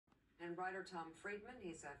and writer Tom Friedman.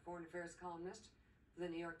 He's a foreign affairs columnist for the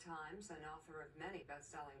New York Times and author of many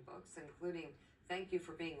best-selling books, including Thank You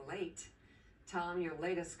for Being Late. Tom, your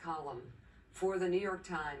latest column for the New York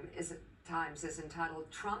Times is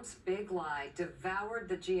entitled Trump's Big Lie Devoured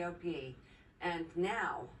the GOP and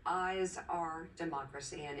Now Eyes Our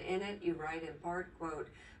Democracy. And in it, you write in part, quote,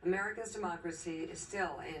 America's democracy is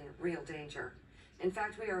still in real danger. In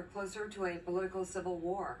fact, we are closer to a political civil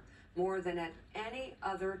war more than at any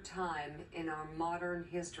other time in our modern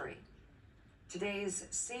history. Today's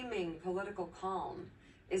seeming political calm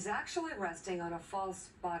is actually resting on a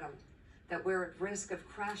false bottom that we're at risk of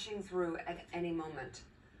crashing through at any moment.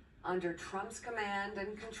 Under Trump's command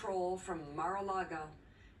and control from Mar-a-Lago,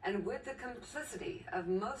 and with the complicity of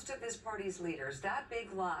most of his party's leaders, that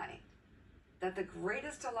big lie that the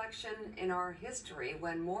greatest election in our history,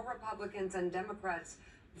 when more Republicans and Democrats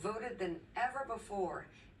voted than ever before,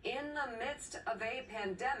 in the midst of a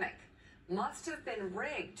pandemic, must have been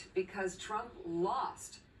rigged because Trump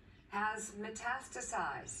lost, has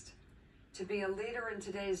metastasized. To be a leader in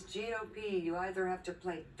today's GOP, you either have to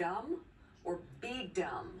play dumb or be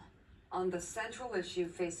dumb on the central issue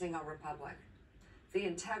facing our republic, the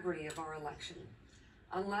integrity of our election.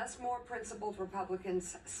 Unless more principled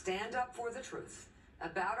Republicans stand up for the truth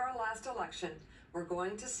about our last election, we're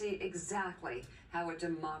going to see exactly how a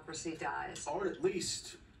democracy dies. Or at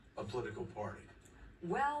least a political party.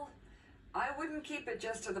 Well, I wouldn't keep it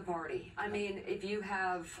just to the party. I mean, if you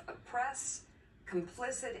have a press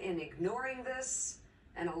complicit in ignoring this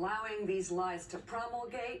and allowing these lies to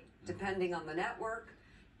promulgate, depending on the network,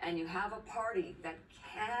 and you have a party that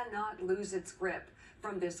cannot lose its grip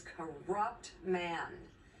from this corrupt man,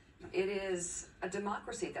 it is a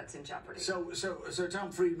democracy that's in jeopardy. So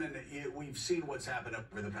Tom Friedman, we've seen what's happened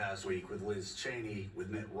over the past week with Liz Cheney,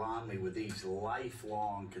 with Mitt Romney, with these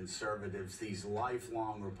lifelong conservatives, these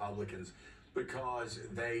lifelong Republicans, because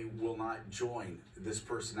they will not join this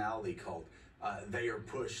personality cult. They are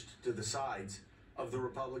pushed to the sides of the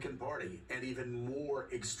Republican Party, and even more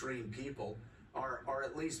extreme people are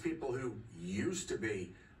at least people who used to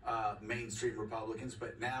be mainstream Republicans,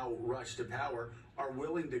 but now rush to power, are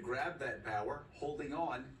willing to grab that power, holding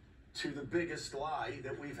on to the biggest lie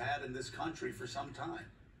that we've had in this country for some time.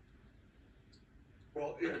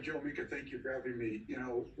 Well, Joe, Mika, thank you for having me. You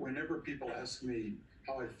know, whenever people ask me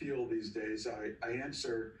how I feel these days, I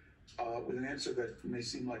answer with an answer that may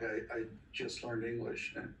seem like I just learned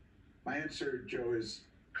English. And my answer, Joe, is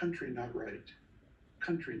country not right.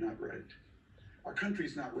 Country not right. Our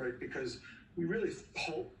country's not right because we really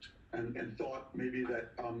hoped and thought maybe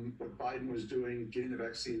that what Biden was doing, getting the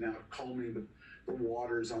vaccine out, calming the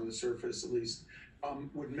waters on the surface at least,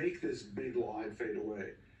 would make this big lie fade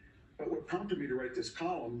away. But what prompted me to write this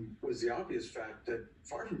column was the obvious fact that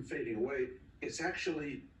far from fading away, it's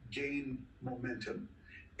actually gained momentum.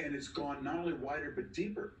 And it's gone not only wider but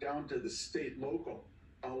deeper, down to the state, local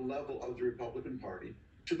level of the Republican Party,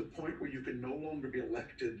 to the point where you can no longer be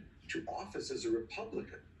elected to office as a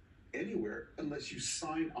Republican anywhere unless you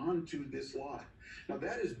sign on to this lie. Now,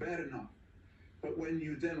 that is bad enough. But when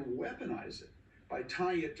you then weaponize it by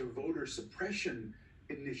tying it to voter suppression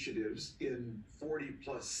initiatives in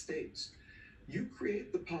 40-plus states, you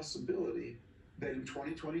create the possibility that in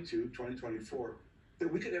 2022, 2024, that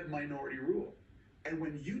we could have minority rule. And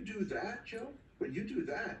when you do that, Joe, when you do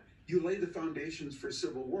that, you lay the foundations for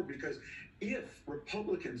civil war, because if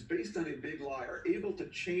Republicans, based on a big lie, are able to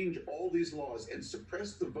change all these laws and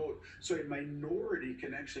suppress the vote so a minority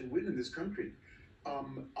can actually win in this country,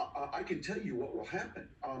 I can tell you what will happen.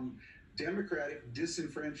 Democratic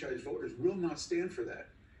disenfranchised voters will not stand for that,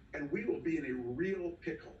 and we will be in a real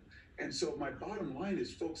pickle. And so my bottom line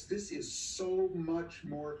is, folks, this is so much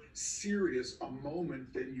more serious a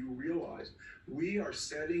moment than you realize. We are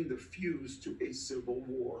setting the fuse to a civil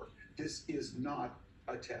war. This is not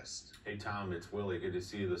a test. Hey, Tom, it's Willie. Good to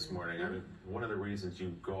see you this morning. I mean, one of the reasons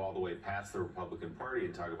you go all the way past the Republican Party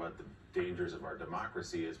and talk about the dangers of our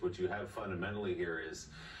democracy is what you have fundamentally here is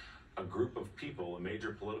a group of people, a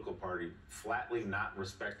major political party, flatly not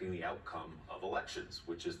respecting the outcome of elections,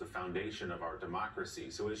 which is the foundation of our democracy.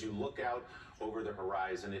 So as you look out over the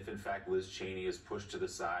horizon, if in fact Liz Cheney is pushed to the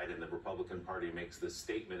side and the Republican Party makes this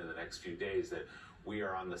statement in the next few days that we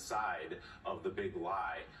are on the side of the big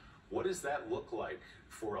lie, what does that look like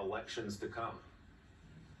for elections to come?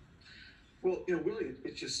 Well, Willie,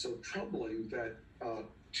 it's just so troubling that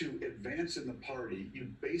to advance in the party, you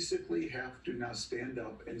basically have to now stand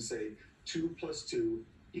up and say 2 + 2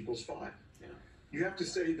 = 5. Yeah. You have to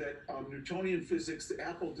say that Newtonian physics, the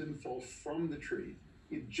apple didn't fall from the tree.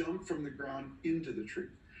 It jumped from the ground into the tree.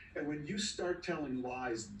 And when you start telling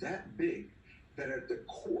lies that big that at the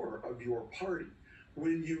core of your party,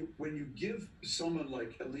 when you give someone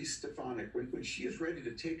like Elise Stefanik, when she is ready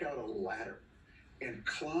to take out a ladder and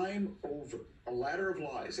climb over a ladder of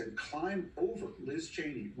lies and climb over Liz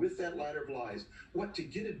Cheney with that ladder of lies, what, to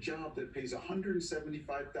get a job that pays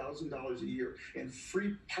 $175,000 a year and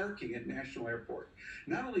free parking at National Airport.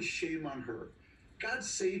 Not only shame on her, God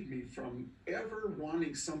save me from ever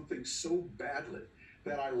wanting something so badly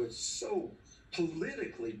that I would so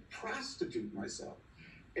politically prostitute myself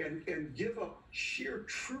and give up sheer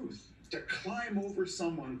truth to climb over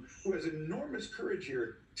someone who has enormous courage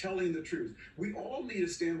here telling the truth. We all need to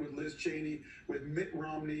stand with Liz Cheney, with Mitt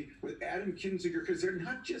Romney, with Adam Kinzinger, because they're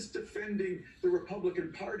not just defending the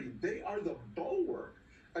Republican Party. They are the bulwark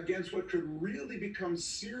against what could really become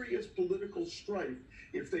serious political strife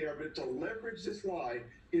if they are meant to leverage this lie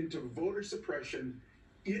into voter suppression,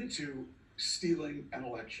 into stealing an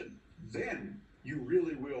election. Then you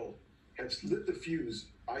really will have lit the fuse,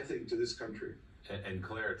 I think, to this country. And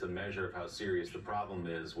Claire, it's a measure of how serious the problem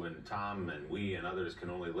is when Tom and we and others can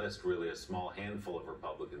only list really a small handful of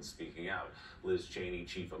Republicans speaking out. Liz Cheney,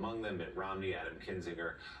 chief among them, Mitt Romney, Adam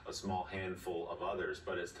Kinzinger, a small handful of others.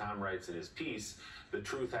 But as Tom writes in his piece, the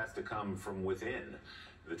truth has to come from within.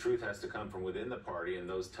 The truth has to come from within the party, and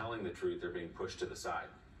those telling the truth are being pushed to the side.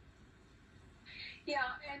 Yeah,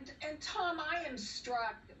 and Tom, I am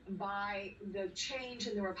struck by the change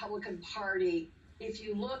in the Republican Party. If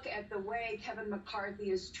you look at the way Kevin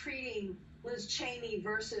McCarthy is treating Liz Cheney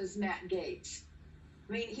versus Matt Gaetz.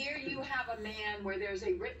 I mean, here you have a man where there's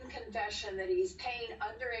a written confession that he's paying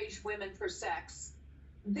underage women for sex.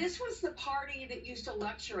 This was the party that used to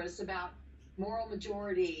lecture us about moral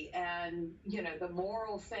majority and, you know, the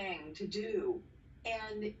moral thing to do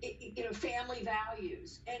and, you know, family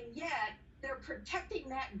values. And yet they're protecting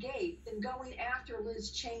Matt Gaetz and going after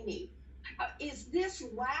Liz Cheney. Is this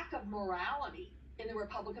lack of morality in the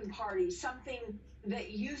Republican Party something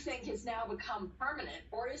that you think has now become permanent,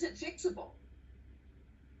 or is it fixable?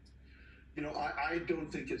 You know, I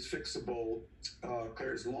don't think it's fixable,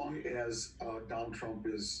 Claire, as long as Donald Trump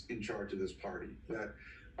is in charge of this party. That,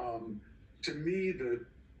 to me,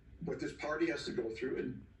 what this party has to go through,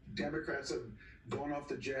 and Democrats have gone off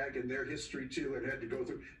the jag in their history too and had to go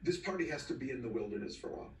through, this party has to be in the wilderness for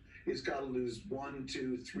a while. It's got to lose 1,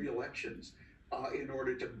 2, 3 elections in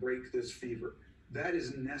order to break this fever. That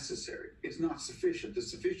is necessary. It's not sufficient. The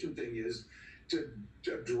sufficient thing is to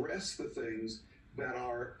address the things that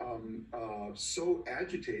are so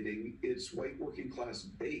agitating its white working class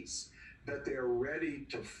base that they're ready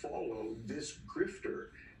to follow this grifter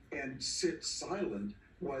and sit silent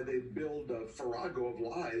while they build a farrago of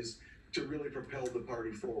lies to really propel the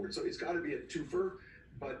party forward. So it's got to be a twofer.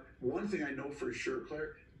 But one thing I know for sure,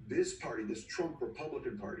 Claire, this party, this Trump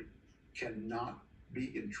Republican Party, cannot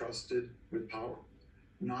be entrusted with power,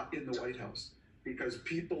 not in the White House, because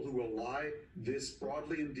people who will lie this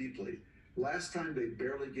broadly and deeply, last time they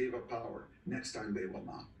barely gave up power, next time they will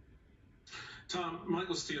not. Tom,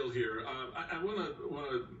 Michael Steele here. I want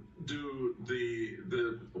to do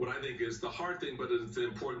the what I think is the hard thing, but it's the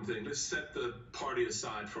important thing. Let's set the party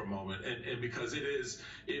aside for a moment, and because it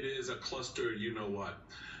is a cluster, you know what.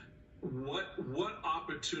 What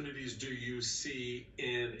opportunities do you see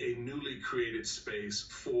in a newly created space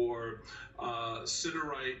for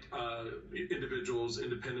center-right individuals,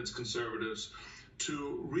 independents, conservatives,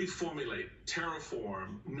 to reformulate,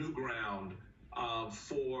 terraform, new ground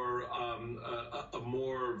for a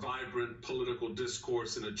more vibrant political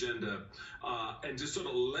discourse and agenda, and just sort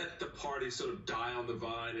of let the party sort of die on the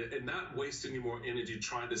vine and not waste any more energy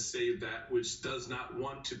trying to save that which does not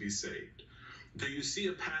want to be saved? Do you see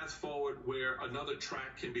a path forward where another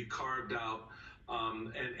track can be carved out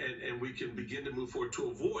and we can begin to move forward to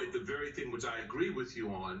avoid the very thing which I agree with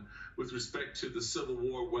you on with respect to the Civil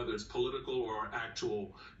War, whether it's political or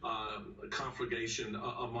actual conflagration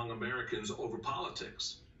among Americans over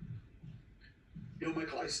politics? You know,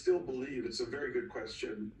 Michael, I still believe, it's a very good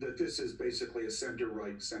question, that this is basically a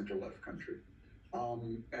center-right, center-left country.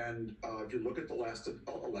 If you look at the last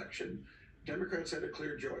election, Democrats had a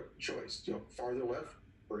clear choice. You know, farther left,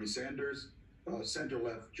 Bernie Sanders, center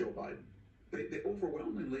left, Joe Biden. They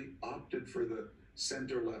overwhelmingly opted for the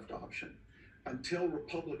center left option. Until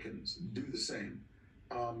Republicans do the same,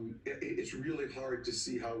 it's really hard to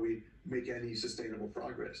see how we make any sustainable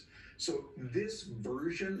progress. So this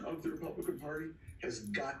version of the Republican Party has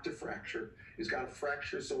got to fracture. It's got to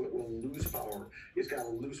fracture so it will lose power. It's got to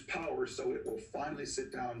lose power so it will finally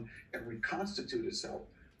sit down and reconstitute itself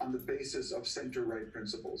on the basis of center-right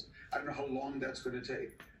principles. I don't know how long that's going to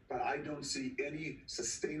take, but I don't see any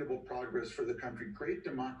sustainable progress for the country. Great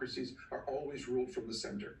democracies are always ruled from the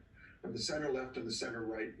center. of the center left and the center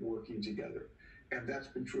right working together. And that's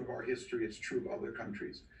been true of our history. It's true of other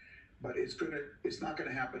countries. But it's not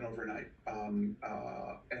gonna happen overnight. And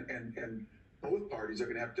both parties are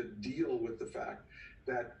gonna have to deal with the fact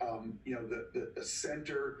that the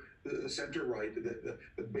center right,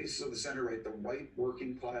 the basis of the center right, the white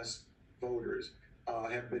working class voters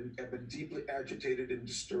have been deeply agitated and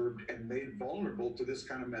disturbed and made vulnerable to this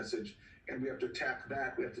kind of message. And we have to attack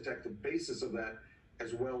that. We have to attack the basis of that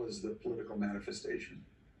as well as the political manifestation.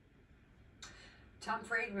 Tom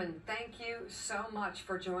Friedman, thank you so much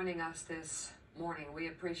for joining us this morning. We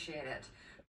appreciate it.